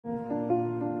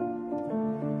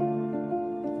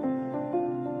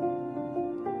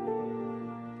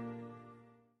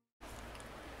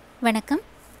வணக்கம்.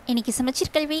 இன்னைக்கு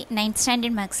சமச்சீர் கல்வி 9th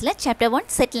ஸ்டாண்டர்ட் மேக்ஸில் சாப்டர்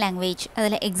 1 செட் லாங்குவேஜ்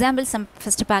அதில் எக்ஸாம்பிள்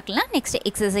ஃபஸ்ட்டு பார்க்கலாம். நெக்ஸ்ட்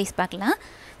எக்ஸசைஸ் பார்க்கலாம்.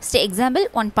 First example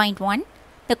 1.1.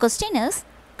 The question is,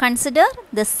 consider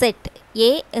the set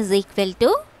A is equal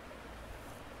to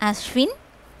Ashwin,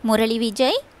 Murali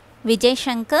Vijay, Vijay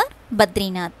Shankar,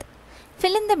 Badrinath.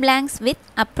 Fill in the blanks with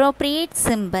appropriate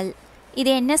symbol.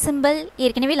 இது என்ன simple?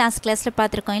 ஏற்கனவே last கிளாஸில்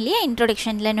பார்த்துருக்கோம் இல்லையா?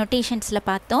 இன்ட்ரோடக்ஷனில் நோட்டேஷன்ஸில்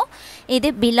பார்த்தோம். இது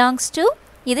பிலாங்ஸ் டு,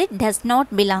 இது டஸ்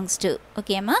நாட் பிலாங்ஸ் டு.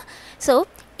 ஓகேம்மா? ஸோ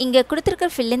இங்கே கொடுத்துருக்க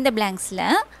fill in the பிளாங்க்ஸில்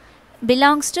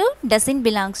belongs to, dozen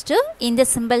belongs to, இந்த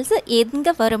சிம்பிள்ஸ்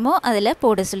எங்கே வருமோ அதில்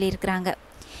போட சொல்லியிருக்கிறாங்க.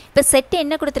 இப்போ செட்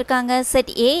என்ன கொடுத்துருக்காங்க?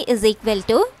 Set A is equal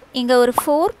to, இங்கே ஒரு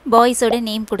 4 பாய்ஸோட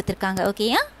நேம் கொடுத்துருக்காங்க.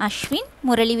 ஓகேயா? அஸ்வின்,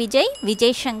 முரளி விஜய்,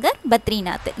 விஜய் சங்கர்,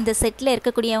 பத்ரிநாத். இந்த செட்டில்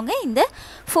இருக்கக்கூடியவங்க இந்த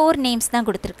 4 நேம்ஸ் தான்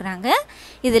கொடுத்துருக்குறாங்க.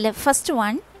 இதில் ஃபஸ்ட்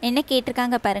ஒன் என்ன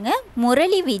கேட்டிருக்காங்க பாருங்கள்.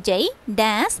 முரளி விஜய்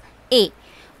டேஸ் ஏ.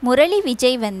 முரளி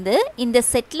விஜய் வந்து இந்த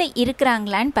செட்டில்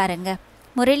இருக்கிறாங்களான்னு பாருங்கள்.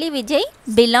 Murali Vijay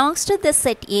belongs to the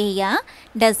set ஏயா,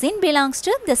 dozen belongs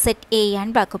to the set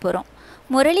ஏயான்னு பார்க்க போகிறோம்.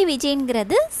 முரளி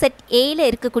விஜய்ங்கிறது செட் ஏயில்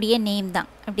இருக்கக்கூடிய நேம் தான்,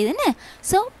 அப்படி தானே?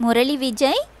 So Murali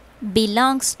Vijay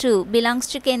belongs to, belongs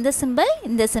டுக்கு எந்த சிம்பிள்?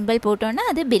 இந்த சிம்பிள் போட்டோன்னா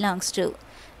அது belongs to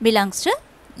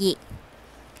A.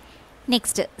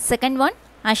 Next second one,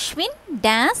 Ashwin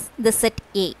days the set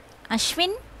ஏ.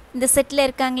 அஸ்வின் இந்த செட்டில்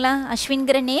இருக்காங்களா?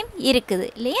 அஸ்வின்கிற நேம் இருக்குது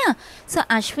இல்லையா? So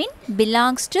Ashwin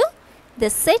belongs to the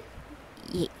set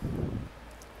A.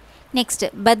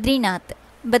 Next Badrinath.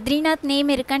 Badrinath name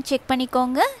இருக்கான்னு செக்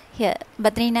பண்ணிக்கோங்க. Here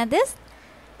Badrinath is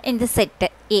in the set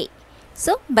A.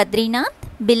 So Badrinath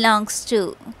belongs to.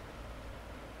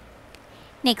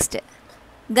 Next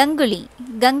Ganguli.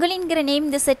 Ganguliங்கிற name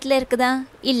இந்த settle இருக்குதா?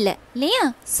 இல்லை இல்லையா?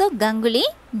 So Ganguly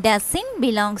dozen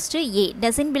belongs to A.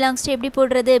 Dozen belongs to எப்படி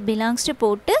போடுறது? Belongs to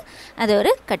போட்டு அதை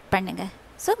ஒரு கட் பண்ணுங்க.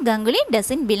 So Ganguly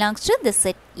dozen belongs to the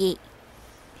set A.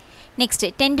 Next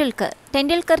Tendulkar.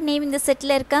 Tendulkar name இந்த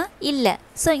செட்டில் இருக்கா? இல்லை.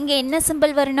 ஸோ இங்கே என்ன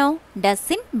சிம்பிள் வரணும்?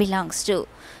 Dozen belongs to.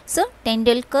 So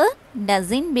Tendulkar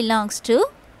dozen belongs to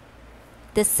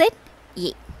the set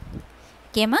ஏ.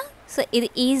 ஓகேம்மா? ஸோ இது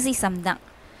ஈஸி சம் தான்.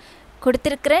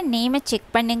 கொடுத்துருக்கிற நேமை செக்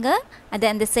பண்ணுங்கள். அது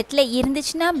அந்த செட்டில்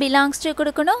இருந்துச்சுன்னா பிலாங்ஸ் டு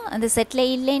கொடுக்கணும், அந்த செட்டில்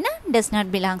இல்லைன்னா டஸ் நாட்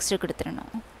பிலாங்ஸ் டு கொடுத்துடணும்.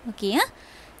 ஓகேயா?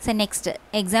 So next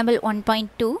example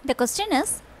 1.2. The question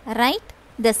is, right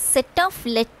the set of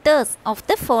letters of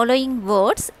the following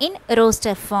words in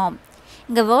roster form.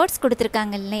 இங்கே வேர்ட்ஸ்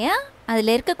கொடுத்துருக்காங்க இல்லையா?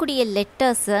 அதில் இருக்கக்கூடிய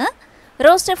லெட்டர்ஸை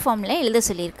ரோஸ்டர் ஃபார்மில் எழுத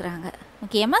சொல்லியிருக்கிறாங்க.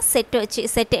 ஓகேம்மா?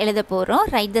 செட் எழுத போகிறோம்.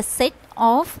 Right the set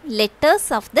of letters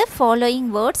of the following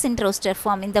words in roster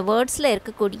form. இந்த வேர்ட்ஸில்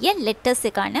இருக்கக்கூடிய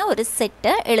லெட்டர்ஸுக்கான ஒரு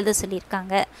செட்டை எழுத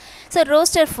சொல்லியிருக்காங்க. ஸோ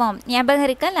ரோஸ்டர் ஃபார்ம் ஞாபகம்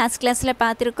இருக்கா? லாஸ்ட் கிளாஸில்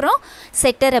பார்த்துருக்குறோம்.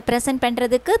 செட்டை ரெப்ரசன்ட்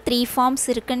பண்ணுறதுக்கு 3 ஃபார்ம்ஸ்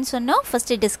இருக்குதுன்னு சொன்னோம்.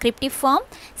 First descriptive form,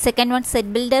 second one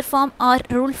set builder form R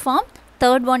rule form,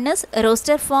 third one is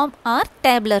roster form R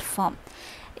டேப்லர் form.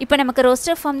 இப்போ நமக்கு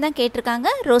ரோஸ்டர் ஃபார்ம் தான் கேட்டிருக்காங்க.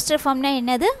 ரோஸ்டர் ஃபார்ம்னா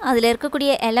என்னது? அதில்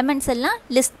இருக்கக்கூடிய எலமெண்ட்ஸ் எல்லாம்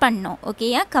லிஸ்ட் பண்ணணும்.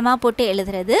 ஓகேயா? கமா போட்டு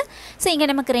எழுதுறது. ஸோ இங்கே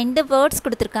நமக்கு 2 வேர்ட்ஸ்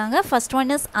கொடுத்துருக்காங்க. First one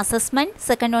is assessment,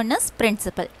 second one is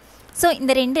principal. So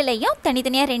இந்த ரெண்டுலையும்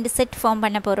தனித்தனியாக 2 செட் ஃபார்ம்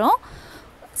பண்ண போகிறோம்.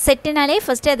 செட்டுனாலே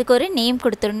ஃபஸ்ட்டு அதுக்கு ஒரு நேம்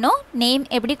கொடுத்துடணும். நேம்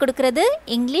எப்படி கொடுக்குறது?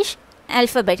 இங்கிலீஷ்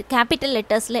ஆல்ஃபபெட் கேபிட்டல்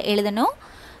லெட்டர்ஸில் எழுதணும்.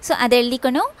 ஸோ அதை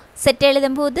எழுதிக்கணும். செட்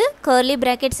எழுதும்போது கர்லி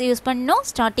ப்ராக்கெட்ஸ் யூஸ் பண்ணணும்.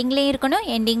 ஸ்டார்டிங்லேயும் இருக்கணும்,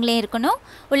 எண்டிங்லேயும் இருக்கணும்.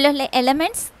 உள்ள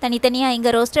எலமெண்ட்ஸ் தனித்தனியாக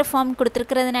இங்கே ரோஸ்டர் ஃபார்ம்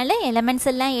கொடுத்துருக்கிறதுனால எலமெண்ட்ஸ்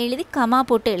எல்லாம் எழுதி கமா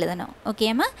போட்டு எழுதணும்.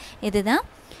 ஓகேம்மா? இதுதான்.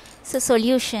 So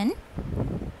solution.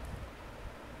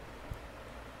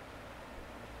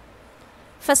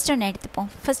 ஃபஸ்ட் ஒன்று எடுத்துப்போம்.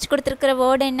 ஃபஸ்ட் கொடுத்துருக்கிற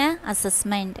வேர்டு என்ன?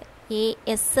 அசஸ்மெண்ட்.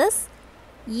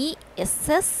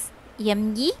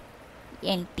 ASSESSMENT.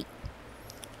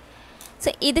 ஸோ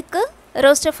இதுக்கு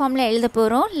ரோஸ்டர் ஃபார்மில் எழுத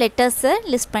போகிறோம் லெட்டர்ஸை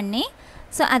லிஸ்ட் பண்ணி.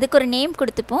 ஸோ அதுக்கு ஒரு நேம்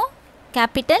கொடுத்துப்போம்.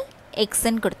 கேபிட்டல்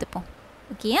எக்ஸ்ன்னு கொடுத்துப்போம்.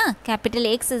 ஓகேயா? Capital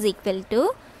X is equal to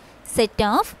set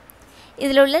of,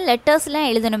 இதில் உள்ள லெட்டர்ஸ்லாம்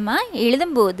எழுதணுமா?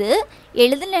 எழுதும்போது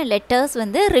எழுதின லெட்டர்ஸ்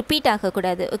வந்து ரிப்பீட்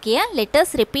ஆகக்கூடாது. ஓகேயா?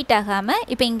 லெட்டர்ஸ் ரிப்பீட் ஆகாமல்,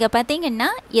 இப்போ இங்கே பார்த்தீங்கன்னா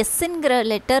எஸ்ஸுங்கிற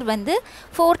லெட்டர் வந்து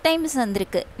 4 டைம்ஸ்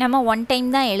வந்திருக்கு. நம்ம 1 டைம்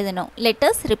தான் எழுதணும்.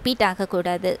 லெட்டர்ஸ் ரிப்பீட்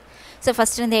ஆகக்கூடாது. ஸோ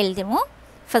ஃபஸ்ட் வந்து எழுதுவோம்.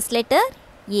 First letter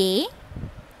A,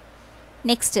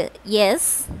 next S,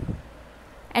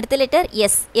 அடுத்த லெட்டர்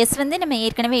எஸ். எஸ் வந்து நம்ம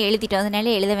ஏற்கனவே எழுதிட்டோம், அதனால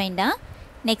எழுத வேண்டாம்.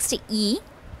 நெக்ஸ்ட்டு இ,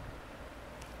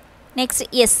 நெக்ஸ்ட்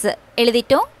எஸ்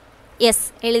எழுதிட்டோம், எஸ்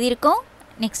எழுதியிருக்கோம்.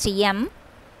 நெக்ஸ்ட்டு எம்,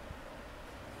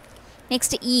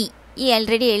 நெக்ஸ்ட்டு இ, இ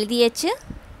ஆல்ரெடி எழுதியாச்சு.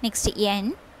 நெக்ஸ்ட்டு என்,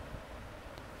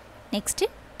 நெக்ஸ்ட்டு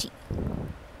டி.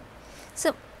 ஸோ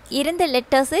இருந்த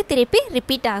லெட்டர்ஸு திருப்பி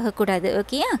ரிப்பீட் ஆகக்கூடாது.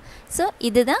 ஓகேயா? ஸோ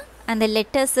இதுதான் அந்த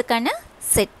லெட்டர்ஸுக்கான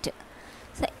set.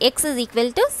 So x is equal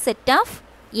to set of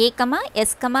A,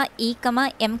 S, E,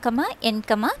 M, N,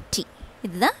 T.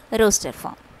 இதுதான் roster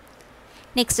form.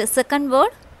 Next, second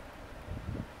word,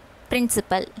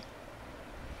 principal.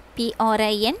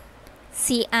 P-R-I-N-C-I-P-A-L.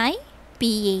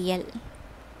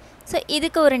 So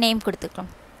இதுக்கு ஒரு name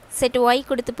கொடுத்துக்கிறோம். Set Y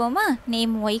கொடுத்துப்போமா,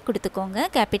 name Y கொடுத்துக்கோங்க.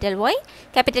 கேபிட்டல் ஒய்,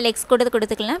 கேபிட்டல் எக்ஸ்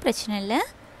கொடுத்துக்கலாம், பிரச்சனை இல்லை.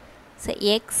 So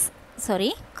X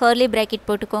curly bracket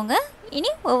போட்டுக்கோங்க.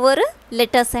 இனி ஒவ்வொரு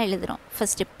லெட்டர்ஸாக எழுதுகிறோம்.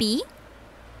 First B,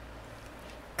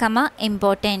 comma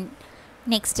important,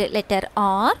 next letter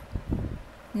R,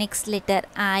 next letter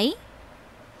I,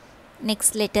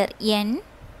 next letter N,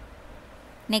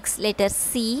 next letter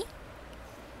C,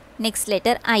 next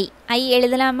letter I. ஐ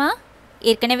எழுதலாமா?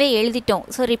 ஏற்கனவே எழுதிட்டோம்,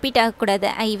 ஸோ ரிப்பீட் ஆகக்கூடாது,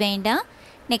 ஐ வேண்டாம்.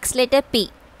 Next letter B,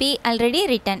 B already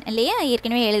return இல்லையா,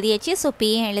 ஏற்கனவே எழுதியாச்சு, ஸோ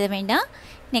பியும் எழுத வேண்டாம்.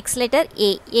 நெக்ஸ்ட் லெட்டர் ஏ,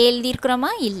 ஏ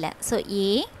எழுதியிருக்கிறோமா? இல்லை, so A.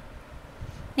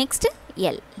 Next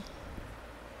L.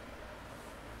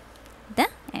 The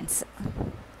answer.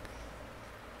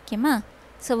 ஓகேம்மா?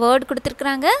 ஸோ வேர்டு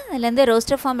கொடுத்துருக்குறாங்க, அதுலேருந்து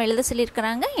ரோஸ்டர் ஃபார்ம் எழுத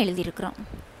சொல்லியிருக்கிறாங்க, எழுதியிருக்கிறோம்.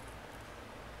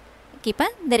 இப்போ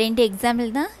இந்த 2 எக்ஸாம்பிள்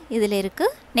தான் இதில்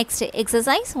இருக்குது. நெக்ஸ்ட்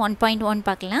எக்ஸசைஸ் 1.1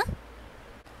 பார்க்கலாம்.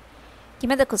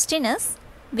 இப்போ the question is,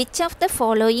 which of the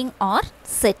following are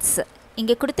sets?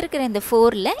 இங்கே கொடுத்துருக்கிற இந்த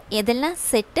 4ல் எதெல்லாம்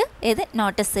செட்டு, எது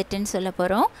நாட் அ செட்டுன்னு சொல்ல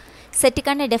போகிறோம்.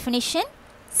 செட்டுக்கான definition,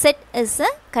 set is a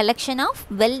collection of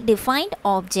well defined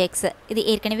objects. இது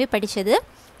ஏற்கனவே படித்தது.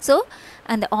 ஸோ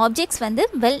அந்த ஆப்ஜெக்ட்ஸ் வந்து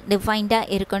வெல் டிஃபைன்டாக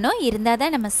இருக்கணும், இருந்தால்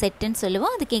தான் நம்ம செட்டுன்னு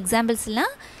சொல்லுவோம். அதுக்கு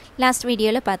எக்ஸாம்பிள்ஸ்லாம் லாஸ்ட்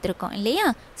வீடியோவில் பார்த்துருக்கோம் இல்லையா.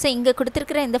 ஸோ இங்கே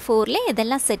கொடுத்துருக்குற இந்த 4ல்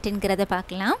எதெல்லாம் செட்டுங்கிறத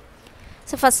பார்க்கலாம்.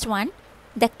 So first one,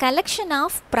 the collection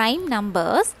of prime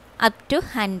numbers up to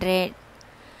 100.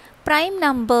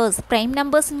 Prime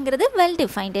நம்பர்ஸுங்கிறது well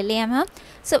defined இல்லையா மேம்.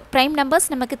 ஸோ ப்ரைம் நம்பர்ஸ்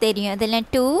நமக்கு தெரியும், அதெல்லாம்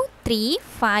 2, 3,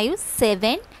 5,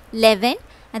 7, 11.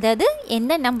 அதாவது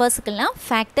எந்த நம்பர்ஸுக்கெல்லாம்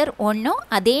ஃபேக்டர் 1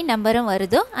 அதே நம்பரும்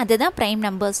வருதோ அதுதான் ப்ரைம்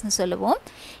நம்பர்ஸ்னு சொல்லுவோம்.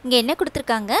 இங்கே என்ன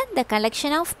கொடுத்துருக்காங்க, த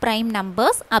collection of prime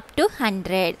numbers up to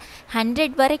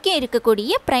 100 வரைக்கும்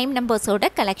இருக்கக்கூடிய ப்ரைம் நம்பர்ஸோட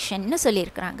கலெக்ஷன்னு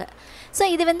சொல்லியிருக்கிறாங்க. ஸோ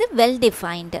இது வந்து வெல்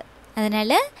டிஃபைன்டு.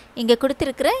 அதனால் இங்கே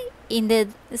கொடுத்துருக்குற இந்த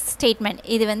ஸ்டேட்மெண்ட்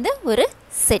இது வந்து ஒரு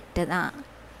செட்டு தான்.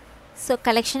 So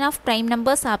collection of prime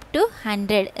numbers up to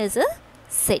 100 is a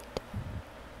set.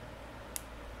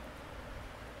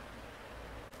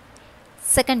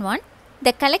 Second one, the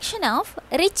collection of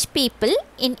rich people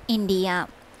in India.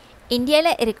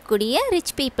 இந்தியாவில் இருக்கக்கூடிய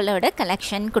ரிச் பீப்புளோட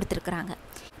கலெக்ஷன் கொடுத்துருக்குறாங்க.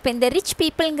 இப்போ இந்த ரிச்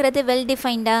பீப்புளுங்கிறது வெல்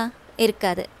டிஃபைன்டாக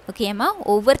இருக்காது. ஓகேம்மா,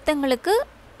 ஒவ்வொருத்தங்களுக்கு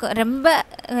ரொம்ப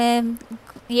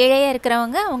ஏழையாக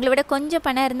இருக்கிறவங்க அவங்கள விட கொஞ்சம்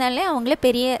பணம் இருந்தாலே அவங்கள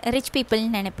பெரிய ரிச்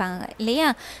பீப்புள்னு நினைப்பாங்க இல்லையா.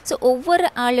 ஸோ ஒவ்வொரு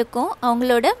ஆளுக்கும்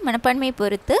அவங்களோட மனப்பான்மையை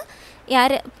பொறுத்து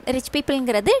யார் ரிச்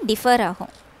பீப்புளுங்கிறது டிஃபர்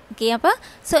ஆகும். ஓகேப்பா.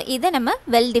 ஸோ இதை நம்ம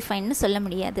வெல் டிஃபைன்னு சொல்ல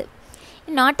முடியாது.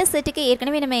 நாட் அ செட்டுக்கு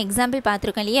ஏற்கனவே நம்ம எக்ஸாம்பிள்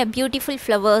பார்த்துருக்கோம் இல்லையா, பியூட்டிஃபுல்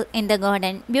ஃப்ளவர் இன் த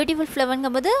கார்டன். பியூட்டிஃபுல்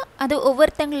ஃப்ளவருங்கும்போது அது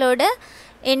ஒவ்வொருத்தங்களோட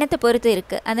எண்ணத்தை பொறுத்து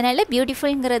இருக்குது. அதனால்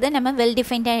பியூட்டிஃபுல்ங்கிறத நம்ம வெல்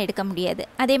டிஃபைன்டாக எடுக்க முடியாது.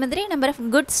 அதே மாதிரி நம்ம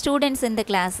குட் ஸ்டூடெண்ட்ஸ் இந்த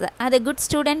கிளாஸ், அது குட்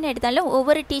ஸ்டூடெண்ட் எடுத்தாலும்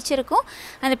ஒவ்வொரு டீச்சருக்கும்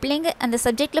அந்த பிள்ளைங்க அந்த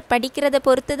சப்ஜெக்டில் படிக்கிறத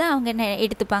பொறுத்து தான் அவங்க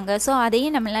எடுத்துப்பாங்க. ஸோ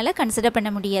அதையும் நம்மளால் கன்சிடர்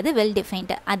பண்ண முடியாது வெல்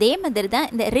டிஃபைன்டு. அதே மாதிரி தான்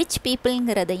இந்த ரிச்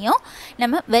பீப்புளுங்கிறதையும்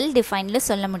நம்ம வெல் டிஃபைனில்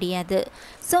சொல்ல முடியாது.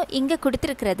 ஸோ இங்கே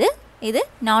கொடுத்துருக்கிறது இது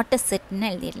நாட் எ செட்னு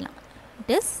எழுதிடலாம்.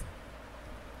 It is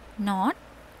not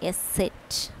a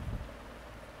set.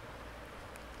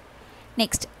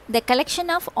 Next, the collection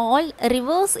of all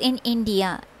reverse in India.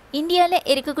 இந்தியாவில்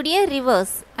இருக்கக்கூடிய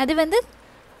ரிவர்ஸ் அது வந்து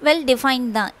வெல் டிஃபைன்ட்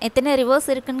தான், எத்தனை ரிவர்ஸ்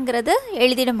இருக்குங்கிறத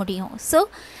எழுதிட முடியும். So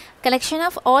collection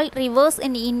of all reverse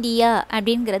in India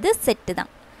அப்படிங்கிறது செட்டு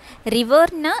தான்.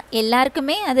 ரிவர்னா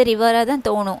எல்லாருக்குமே அது ரிவராக தான்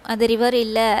தோணும், அது ரிவர்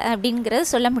இல்லை அப்படிங்கிறத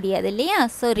சொல்ல முடியாது இல்லையா.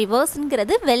 So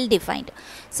ரிவர்ஸுங்கிறது well defined.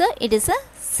 So it is a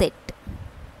set.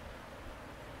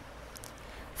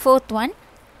 Fourth one,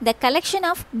 the collection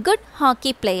of good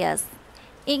hockey players.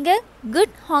 இங்கே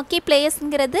good hockey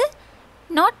பிளேயர்ஸுங்கிறது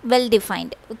not well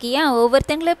defined. ஓகேயா,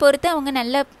 ஒவ்வொருத்தங்களை பொறுத்து அவங்க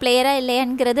நல்ல பிளேயராக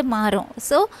இல்லையாங்கிறது மாறும்.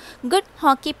 So good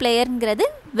hockey பிளேயருங்கிறது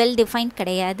well defined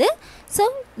கிடையாது. So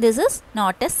this is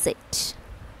not a set.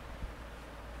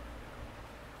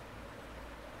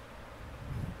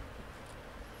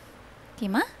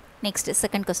 ஓகேம்மா. Next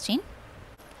second question.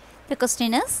 The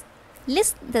question is,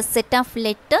 list the set of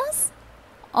letters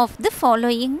of the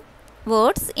following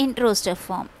words in roster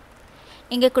form.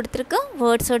 இங்கே கொடுத்துருக்க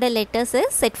வேர்ட்ஸோட லெட்டர்ஸு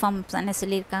செட் ஃபார்ம் பண்ண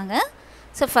சொல்லியிருக்காங்க.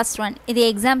 So first one, இது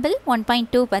example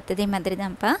 1.2 பார்த்ததே மாதிரி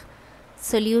தான்ப்பா.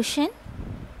 Solution.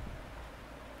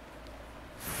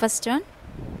 First one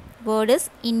word is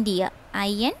India,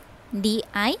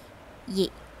 INDIA.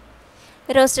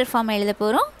 Roster form எழுத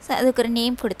போகிறோம். ஸோ அதுக்கு ஒரு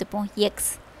name கொடுத்துப்போம்.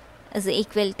 X is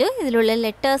equal to இதில் உள்ள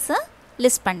லெட்டர்ஸை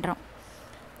லிஸ்ட் பண்ணுறோம்.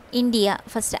 India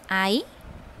first I,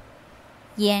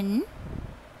 N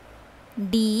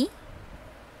D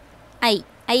I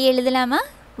I எழுதலாமா?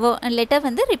 லெட்டர்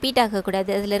வந்து ரிப்பீட் ஆகக்கூடாது.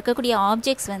 அதில் இருக்கக்கூடிய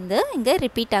ஆப்ஜெக்ட்ஸ் வந்து இங்கே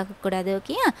ரிப்பீட் ஆகக்கூடாது.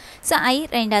 ஓகேயா? ஸோ ஐ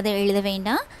ரெண்டாவது எழுத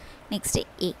வேண்டாம். நெக்ஸ்ட்டு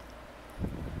ஏ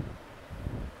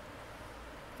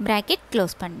ப்ராக்கெட்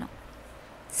க்ளோஸ் பண்ணோம்.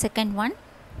 Second one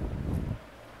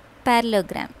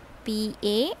parallelogram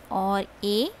PARALLEL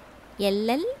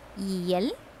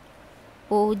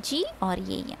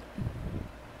OGRAM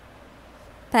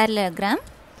parallelogram.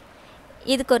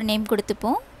 இதுக்கு ஒரு name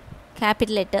கொடுத்துப்போம்.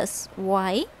 capital letters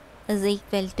Y is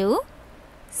equal to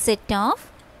set of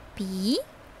P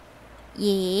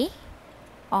A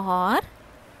R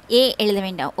A எழுத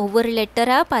வேண்டாம். ஒவ்வொரு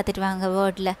லெட்டராக பார்த்துட்டு வாங்க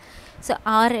வேர்டில். ஸோ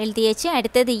ஆர் எழுதியாச்சு.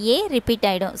 அடுத்தது ஏ ரிப்பீட்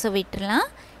ஆகிடும். ஸோ விட்டுடலாம்.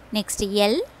 நெக்ஸ்ட்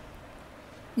எல்,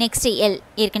 நெக்ஸ்ட் எல்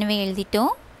ஏற்கனவே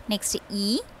எழுதிட்டோம். நெக்ஸ்ட் இ,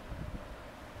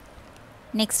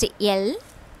 நெக்ஸ்ட் எல்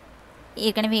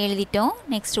ஏற்கனவே எழுதிட்டோம்.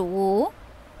 நெக்ஸ்ட் ஓ,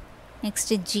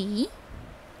 next G,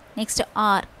 next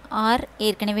R, R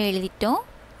ஏற்கனவே எழுதிட்டோம்.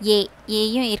 ஏ,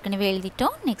 ஏயும் ஏற்கனவே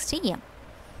எழுதிட்டோம். Next M.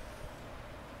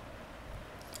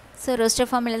 So roster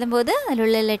form எழுதும்போது அதில்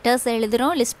உள்ள லெட்டர்ஸ்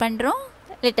எழுதுகிறோம், லிஸ்ட் பண்ணுறோம்.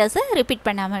 லெட்டர்ஸை ரிப்பீட்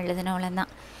பண்ணாமல் எழுதணும்.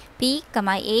 அவ்வளோதான். பி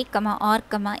கமா ஏ comma R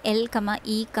comma L comma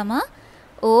இ கமா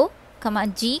ஓ கமா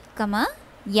ஜி கமா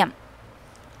எம்.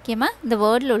 ஓகேம்மா? இந்த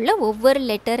வேர்டில் உள்ள ஒவ்வொரு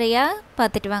லெட்டரையாக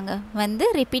பார்த்துட்டு வாங்க. வந்து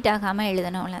ரிப்பீட் ஆகாமல்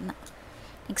எழுதணும். அவ்வளோதான்.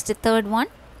 Next third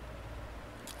one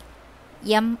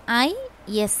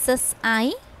MISSI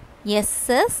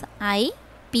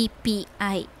SSIPPI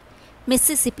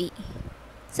Mississippi.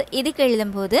 So இதுக்கு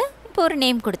எழுதும்போது இப்போ ஒரு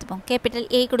நேம் கொடுத்துப்போம். Capital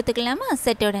A கொடுத்துக்கலாமா?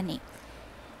 செட்டோட name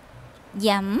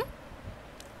M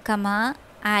comma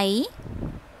i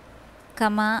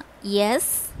comma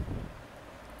S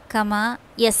comma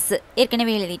S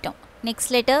ஏற்கனவே எழுதிட்டோம்.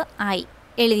 Next letter I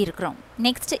எழுதியிருக்கிறோம்.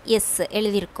 Next S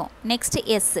எழுதியிருக்கோம். நெக்ஸ்ட்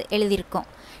எஸ் எழுதியிருக்கோம்.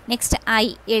 நெக்ஸ்ட் ஐ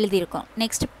எழுதியிருக்கோம்.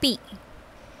 Next B.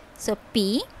 So B,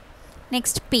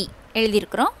 next B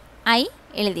எழுதியிருக்கிறோம். I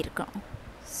எழுதியிருக்கிறோம்.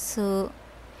 So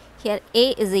here A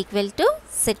is equal to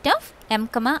set of M,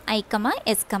 I,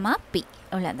 S, P.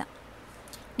 அவ்வளோதான்.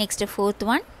 Next fourth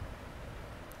one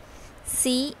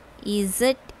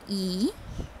CZE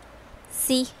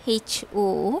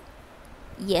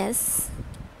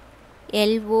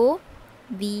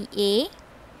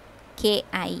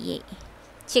CHOSLOVAKIA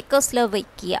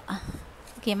Czechoslovakia.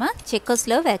 ஓகேம்மா?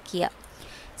 Czechoslovakia.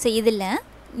 So இதில்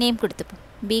name கொடுத்துப்போம்.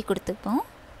 B கொடுத்துப்போம்.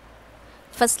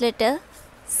 First letter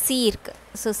C இருக்குது.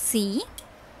 So C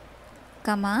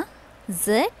comma Z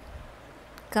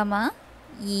comma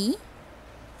இ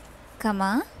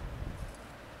comma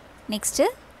next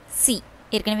C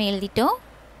ஏற்கனவே எழுதிட்டோம்.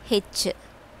 H,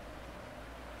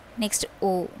 next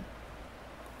ஓ,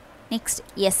 next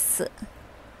S,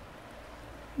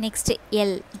 next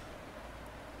L,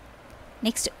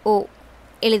 next ஓ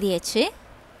எழுதியாச்சு.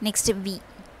 Next we,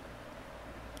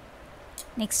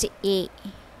 next A,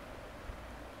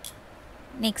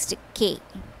 next K,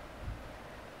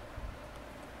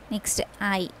 next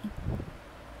I,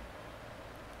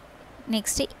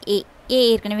 next ஏ. ஏ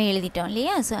ஏற்கனவே எழுதிட்டோம்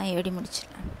இல்லையா? So ஐயோடி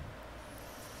முடிச்சிடலாம்.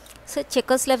 So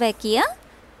Czechoslovakia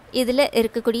இதில்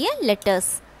இருக்கக்கூடிய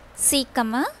letters C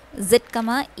comma Z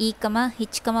comma E comma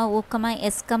H comma O comma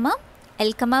S comma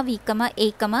L comma we comma A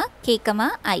comma K comma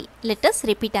I letters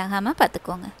repeat ஆகாமல்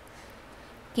பார்த்துக்கோங்க.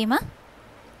 ஓகேம்மா?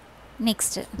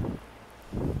 Next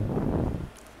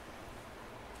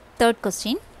third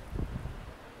question.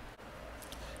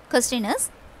 Question is,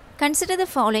 consider the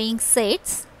following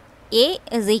sets. A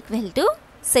is equal to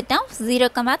set of 0,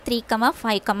 3,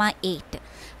 5, 8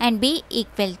 and B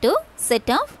equal to set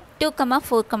of 2,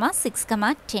 4, 6,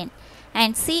 10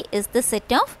 and C is the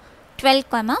set of 12,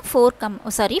 14,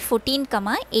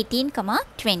 18,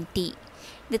 20.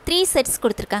 The three sets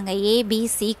கொடுத்திருக்காங்க. A, B,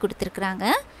 C கொடுத்திருக்காங்க.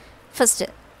 First,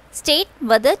 state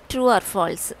whether true or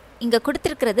false. இங்க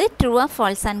கொடுத்திருக்கிறது true or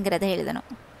false ஆன்கிறத எழுதணும்.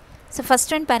 So first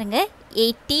one பாருங்க,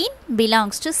 18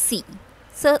 belongs to C.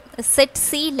 So set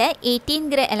Cல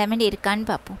 18ங்கிற element இருக்கான்னு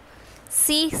பார்ப்போம். C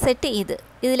set இது.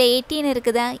 இதில் 18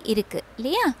 இருக்குதா? இருக்கு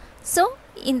இல்லையா? ஸோ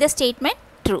இந்த statement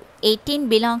true. 18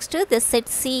 belongs to the set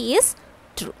C is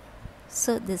true.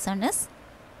 So this one is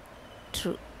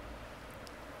true.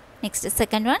 Next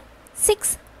second one,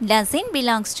 6 doesn't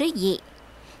belongs to A.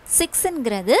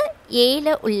 6ங்கிறது Aல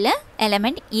உள்ள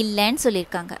எலமெண்ட் இல்லைன்னு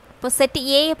சொல்லியிருக்காங்க. இப்போ செட்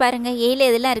ஏயை பாருங்கள். ஏல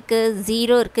எதெல்லாம் இருக்குது?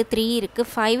 0 இருக்குது, 3 இருக்குது,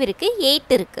 5 இருக்குது,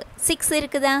 8 இருக்குது. 6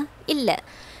 இருக்குதா? இல்லை.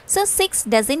 ஸோ 6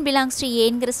 doesn't belongs to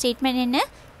ஏங்கிற ஸ்டேட்மெண்ட் என்ன?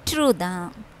 ட்ரூ தான்.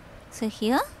 So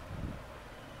here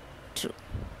true.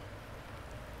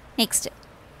 Next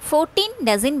 14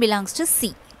 doesn't belongs to C.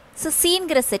 So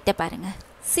சிங்கிற செட்டை பாருங்கள்.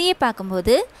 சியை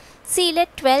பார்க்கும்போது சியில்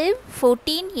 12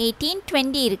 14 18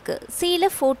 20 இருக்குது. சியில்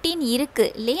 14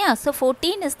 இருக்குது இல்லையா? So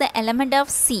 14 is the element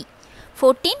of C.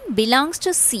 14 belongs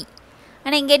to C.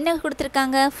 ஆனால் இங்கே என்ன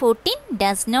கொடுத்துருக்காங்க? 14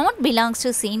 டஸ் நாட் பிலாங்ஸ்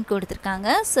டு சின்னு கொடுத்துருக்காங்க.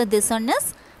 So this one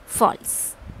is false.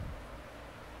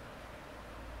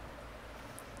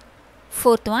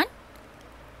 Fourth one,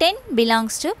 10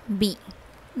 belongs to B.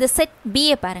 இந்த செட்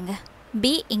பியை பாருங்கள்.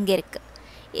 பி இங்கே இருக்குது.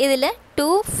 இதில் 2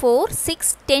 4 6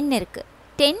 10 இருக்குது.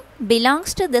 10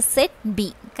 belongs to the set B.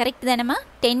 Correct தானேம்மா?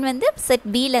 10 வந்து செட்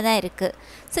பியில் தான் இருக்குது.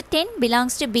 ஸோ 10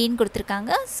 belongs to Bன்னு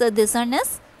கொடுத்துருக்காங்க. So this one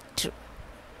is true.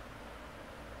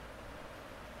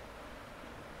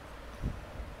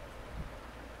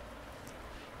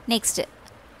 Next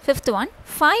fifth one,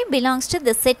 5 belongs to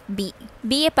the set B.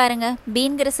 பியை பாருங்கள்.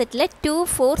 பிங்கிற செட்டில் 2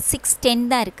 4 6 10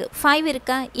 தான் இருக்குது. 5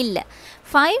 இருக்கா? இல்லை.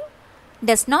 5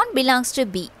 does not belongs to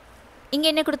B. இங்கே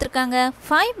என்ன கொடுத்துருக்காங்க?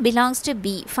 5 belongs to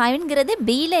B. 5ங்கிறது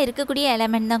பியில் இருக்கக்கூடிய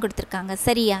எலமெண்ட் தான் கொடுத்துருக்காங்க.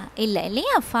 சரியா? இல்லை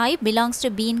இல்லையா? 5 belongs to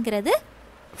Bங்கிறது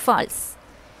ஃபால்ஸ்.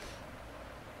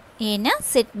 ஏன்னா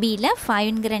செட் பியில்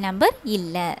 5ங்கிற நம்பர்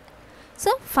இல்லை.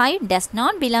 So 5 does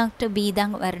not belong to B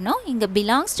தான் வரணும். இங்கே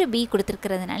belongs to B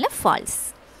கொடுத்துருக்கிறதுனால falls.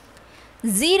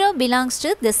 0 belongs to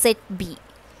the set B.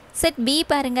 Set B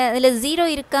பாருங்கள். அதில் 0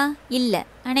 இருக்கா? இல்லை.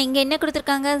 ஆனால் இங்கே என்ன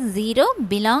கொடுத்துருக்காங்க? 0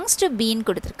 belongs to Bன்னு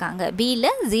கொடுத்துருக்காங்க. பியில்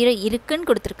 0 இருக்குன்னு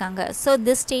கொடுத்துருக்காங்க. So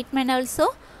this statement also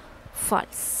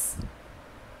falls.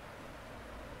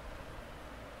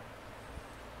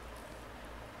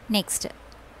 Next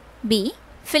B,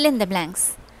 fill in the blanks.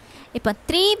 இப்போ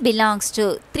 3 belongs to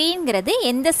 3ங்கிறது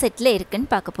எந்த செட்டில்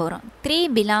இருக்குன்னு பார்க்க போகிறோம். 3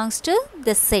 belongs to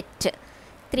the set.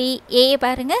 3 ஏ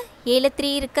பாருங்கள். ஏல 3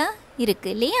 இருக்கா?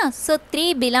 இருக்குது இல்லையா? So 3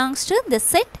 belongs to the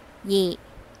set A.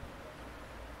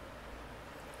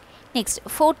 Next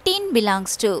 14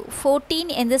 belongs to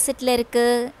 14 எந்த செட்டில்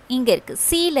இருக்குது? இங்கே இருக்குது.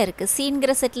 சியில் இருக்குது.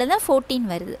 சிங்கிற செட்டில் தான் 14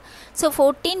 வருது. So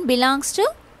 14 belongs to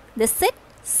the set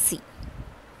C.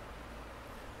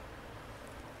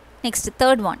 Next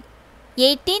third one,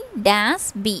 18 dash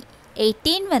B.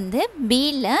 18 வந்து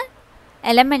பியில்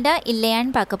எலமெண்ட்டாக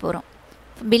இல்லையான்னு பார்க்க போகிறோம்.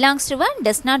 belongs to 1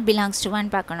 does not belongs to 1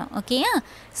 பார்க்கணும். ஓகேயா?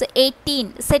 So 18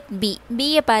 set B.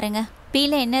 பியை பாருங்கள்.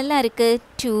 பியில் என்னெல்லாம் இருக்குது?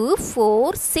 2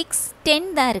 4 6 10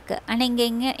 தான் இருக்குது. ஆனால் இங்கே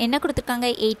என்ன கொடுத்துருக்காங்க?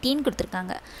 18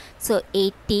 கொடுத்துருக்காங்க. So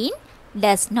 18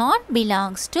 does not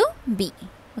belongs to B.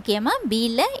 ஓகேம்மா?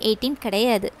 பியில் 18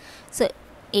 கிடையாது. So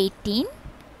 18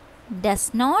 does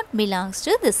not belongs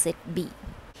to the set B.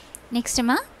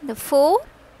 நெக்ஸ்ட்டுமா இந்த 4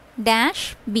 dash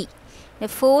B. இந்த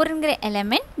 4ங்கிற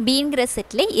எலமெண்ட் பிங்கிற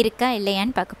செட்டில் இருக்கா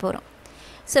இல்லையான்னு பார்க்க போகிறோம்.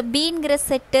 ஸோ பிங்கிற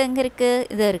செட்டு இங்கே இருக்குது.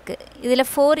 இது இருக்குது. இதில்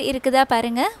 4 இருக்குதா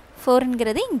பாருங்கள்.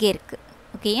 4ங்கிறது இங்கே இருக்குது.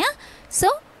 ஓகேயா? So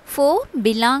 4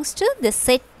 belongs to the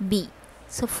set B.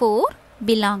 So 4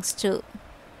 belongs to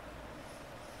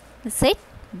the set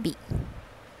B.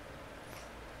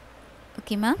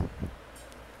 ஓகேம்மா?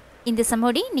 இந்த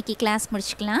சம்மோடி இன்றைக்கி கிளாஸ்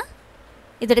முடிச்சுக்கலாம்.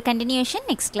 இதோட கண்டினியூஷன்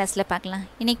நெக்ஸ்ட் கிளாஸில் பார்க்கலாம்.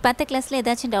 இன்றைக்கி பார்த்த கிளாஸில்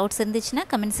ஏதாச்சும் டவுட்ஸ் இருந்துச்சுன்னா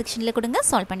கமெண்ட் செக்ஷனில் கொடுங்க.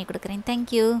 சால்வ் பண்ணி கொடுக்குறேன்.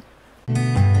 தேங்க்யூ.